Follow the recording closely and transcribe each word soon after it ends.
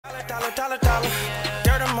dollar.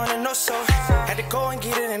 Dirt and money, no soul. Had to go and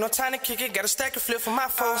get it, ain't no time to kick it. Got a stack of flip for my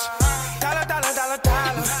foes. Dollar.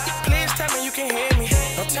 Please tell me you can hear me.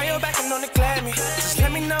 Don't turn your back and don't neglect me. Just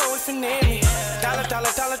let me know if you need me. Dollar.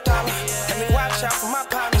 Let me watch out for my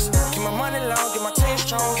partners. Keep my money long, get my team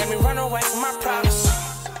strong. Let me run away from my problems.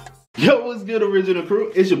 Yo, what's good, original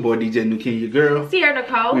crew? It's your boy DJ New King, your girl. Sierra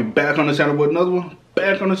Nicole. We back on the channel with another one.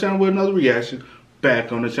 Back on the channel with another reaction.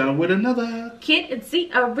 Back on the channel with another Kid and C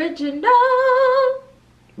original.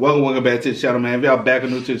 Welcome back to the channel, man. If y'all back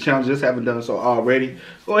and new to the channel, just haven't done so already,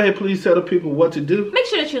 go ahead, please tell the people what to do. Make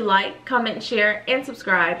sure that you like, comment, share, and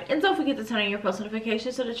subscribe. And don't forget to turn on your post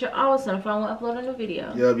notifications so that you're always notified when I upload a new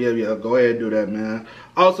video. Yep. Go ahead and do that, man.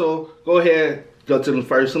 Also, go ahead, go to the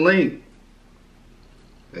first link.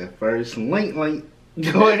 That first link.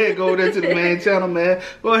 Go ahead, go over there to the main channel, man.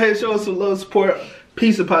 Go ahead, show us a little support.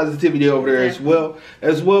 Peace and positivity over there as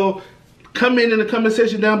well. Comment in the comment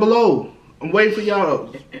section down below. I'm waiting for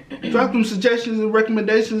y'all. Drop them suggestions and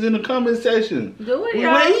recommendations in the comment section. Do it,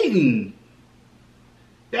 y'all. We waiting.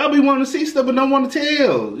 Y'all be wanting to see stuff but don't want to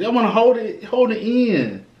tell. Y'all want to hold it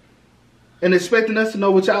in. And expecting us to know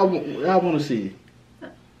what y'all want to see.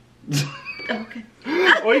 Okay.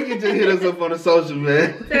 Or you can just hit us up on the social,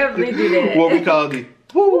 man. Definitely do that. What we call the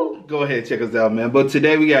woo. Go ahead, check us out, man. But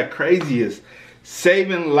today we got craziest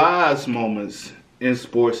saving lives moments in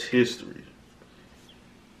sports history.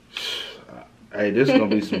 Hey, this is gonna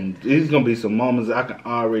be some. These gonna be some moments I can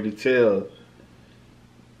already tell.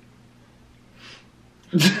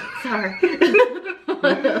 Sorry.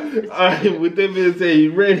 Alright, with that being said,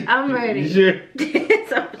 you ready? I'm ready. You sure?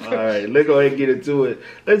 Alright, let's go ahead and get into it.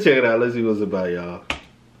 Let's check it out. Let's see what's about, y'all.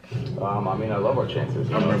 I mean, I love our chances.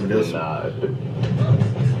 I remember this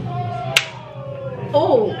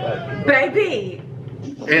Oh, baby.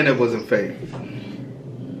 And it wasn't fake.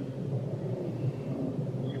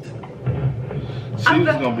 She was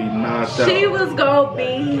gonna be knocked out. She was gonna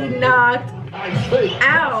be knocked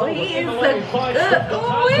out. He is a good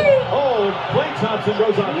boy. Oh, Clay Thompson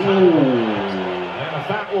goes on. And a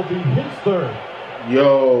foul will be his third.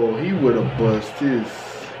 Yo, he would have bust his.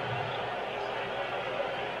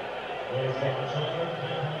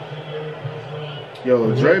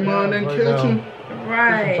 Yo, Draymond didn't catch him.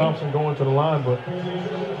 Right. Thompson going to the line, but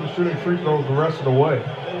he's shooting free throws the rest of the way.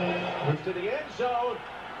 To the end zone.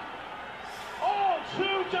 Oh,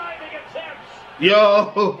 two diving attempts.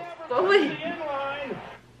 Yo,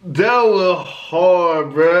 that was hard,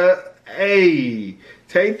 bruh. Hey,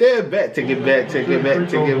 take that back. Take it back. To the end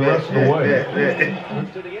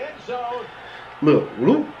zone. Look,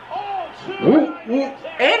 whoop. Oh, And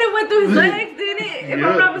it went through his legs, didn't it? If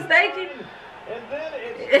I'm not mistaken. and then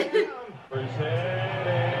it's down for his head.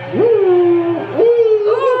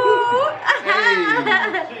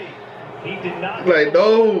 He did not. Like,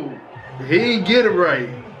 no, he ain't get it right.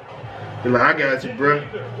 He like, I got you, bruh.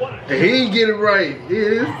 And he ain't get it right. He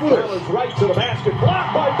hit his foot. Tyler's right to the basket,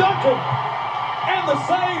 blocked by Duncan. And the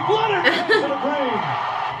save, Leonard takes to the green.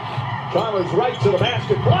 Tyler's right to the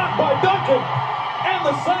basket, blocked by Duncan. And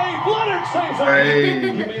the save, Leonard saves it. Hey.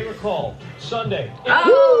 You may recall Sunday.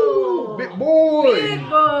 Oh, Big boy. big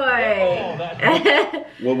boy.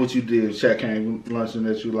 What would you do if Shaq came lunching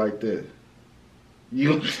at you like that?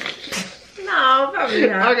 You? No, probably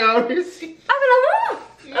not. I got to see.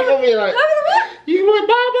 I'm gonna be like, you with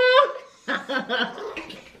Baba?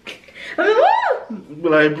 Be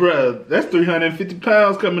like, bruh, that's 350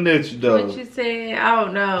 pounds coming at you, though. What you said? I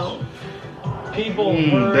don't know. People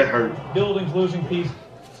that hurt. buildings losing pieces.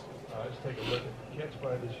 Let's take a look at the catch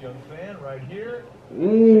by this young fan right here.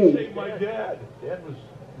 Ooh. Take my dad. Dad was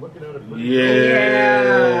looking at it pretty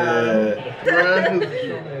Yeah.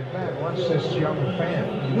 Watch this young fan.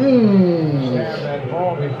 Stab that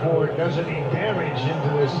ball before it does any damage into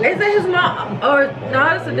this. They say his mom, or no,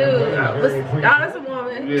 that's a dude. No, that's a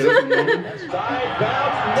woman. Yeah, Just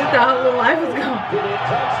the whole little life was gone. Did it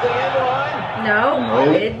touch the end line? No,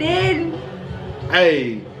 Nope. it didn't.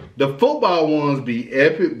 Hey, the football ones be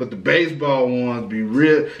epic, but the baseball ones be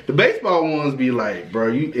real. The baseball ones be like,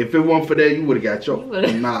 bro, if it weren't for that, you would have got your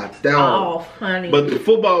knocked out. Oh, honey. But the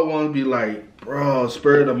football ones be like, bro,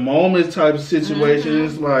 spur of the moment type of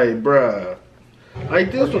situations. Like, bro,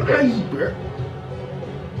 like this one, how you, bro?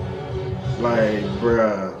 Like,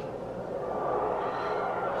 bro.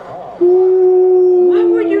 What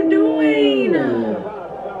were you doing?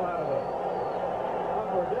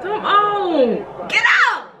 Come on. Get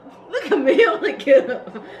up. Look at me. I'm like, get up.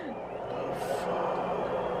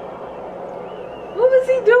 What was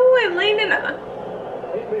he doing? Leaning up.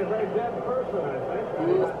 He'd be a very dead person,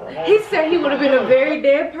 I think. He said he would have been a very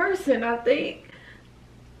dead person, I think.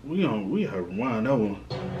 We have rewind that one.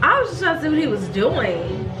 I was just trying to see what he was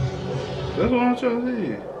doing. That's what I'm trying to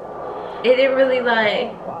see. It didn't really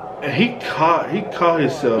like. And he caught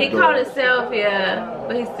himself. He caught himself, yeah,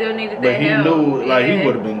 but he still needed that But he help. knew, like, he Yeah.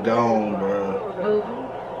 would have been gone, bro.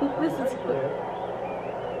 This is good.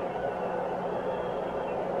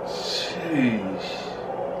 Sheesh,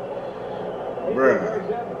 bro.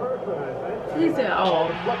 He said, "Oh,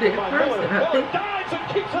 big person." I think. Dives and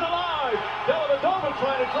keeps it alive. Dellavedova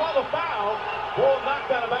trying to draw the foul. Ball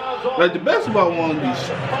knocked out of bounds. Like the basketball one would be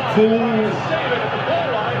cool.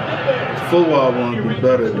 Football one would be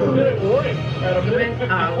better though. Better than the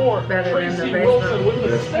Wilson with the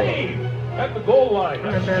baseball. save at the goal line.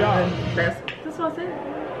 Better Nice than job. that's what I said.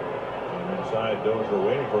 Inside those were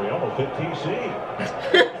waiting for you. Almost hit TC.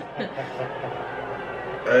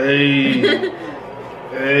 Hey,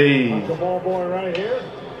 hey. The ball boy right here.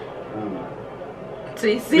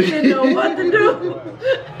 TC didn't know what to do.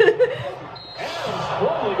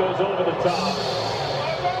 Plumlee goes over the top.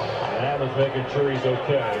 And Adams making sure he's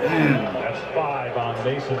okay. That's 5 on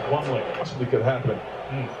Mason Plumlee. Possibly could happen.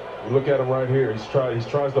 You look at him right here. He tries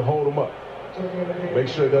to hold him up. Make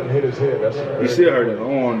sure it doesn't hit his head. That's He still hurt his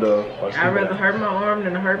arm though. I'd rather hurt my arm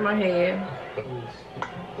than hurt my head.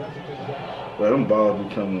 But them balls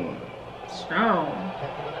be coming Strong.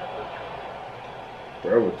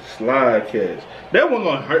 bro with the slide catch. That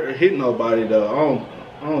wasn't gonna hit nobody though.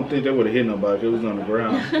 I don't think that would have hit nobody if it was on the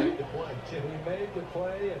ground.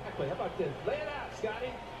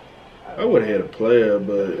 I would have hit a player,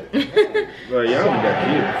 but like y'all done got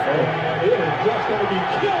hit before. It is just going to be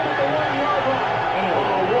killed at the 1-yard line.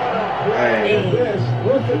 Hey. This,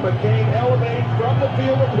 Griffin McCain elevating from the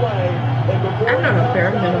field of play. I'm not a fair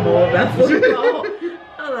minimal about football.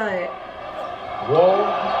 I'm like, Wall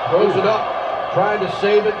throws it up, trying to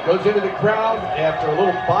save it, goes into the crowd after a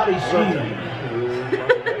little body surgery.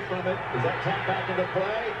 Away from it. Is that tap back into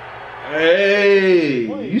play? Hey,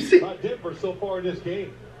 you see? Not Denver so far in this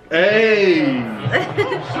game. Hey,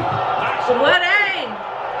 what aim?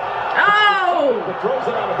 Oh! But throws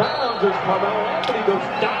it out of bounds as Carmelo Anthony goes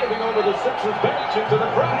diving over the Sixers bench into the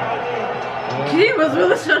crowd. He was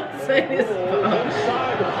really trying to say this.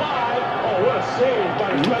 Inside the 5. Oh, what a save by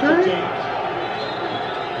special teams.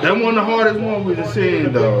 that one the hardest one we done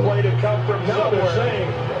seen though. Play to come from nowhere.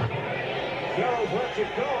 Saying, Jones lets it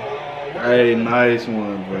go. Hey, nice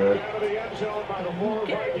one, bro. Out of the end zone by the former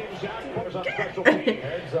Vikings. Zach Porter's on special teams.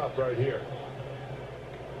 Heads up right here.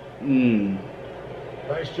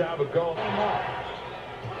 Nice job of going.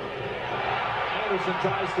 Anderson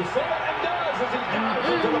tries to save it and does as he dives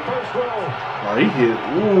into the first row. Oh, he hit.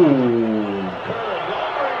 Ooh. Curry,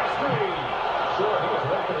 long range three. Sure, he was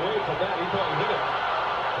walking away from that. He thought he hit it.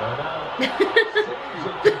 Well, now,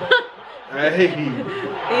 Hey.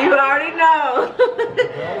 You already know.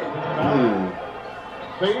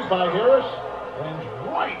 saved by Harris and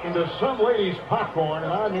right into some lady's popcorn.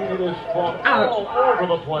 And I mean, it is all over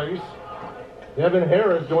the place. Devin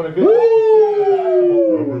Harris doing a good job.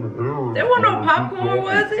 There wasn't no popcorn,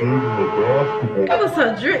 was it? It was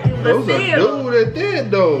a drink. That was a dude that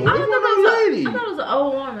did though. I That thought wasn't a lady. it was an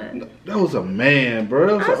old woman. That was a man, bro.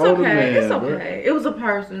 That was That's an older okay. man, It's bro. okay. It was a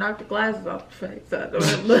person. Knocked the glasses off the face. I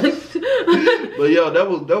don't But yo, that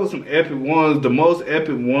was some epic ones. The most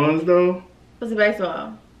epic ones though. Was it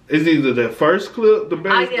baseball? Is either the first clip, the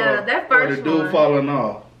baseball, yeah, that or first the dude one. falling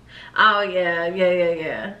off. Oh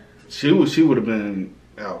yeah. She would have been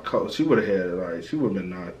out cold. She would have had she would have been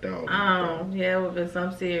knocked out. Oh yeah, it would have been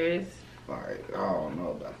something serious. Like, I don't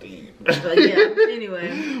know about that. But yeah,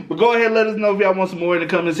 anyway. But go ahead, let us know if y'all want some more in the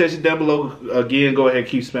comment section down below. Again, go ahead,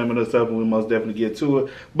 keep spamming us up and we most definitely get to it.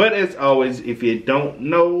 But as always, if you don't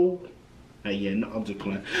know, I'm just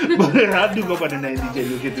playing. But I do go by the name DJ.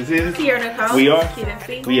 You'll get this in. Here, Nicole. We are. Kid and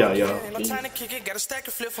Fee. We are, y'all. No time to kick it, got a stack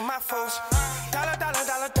of flip for my folks. Dollar.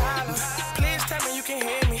 Please tell me you can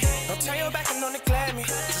hear me. Don't turn your back and don't neglect me.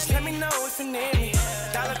 Just let me know if you need me.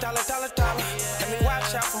 Dollar. Let me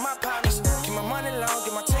watch out for my partners. Keep my money low,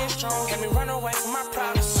 get my team strong. Let me run away from my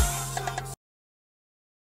problems.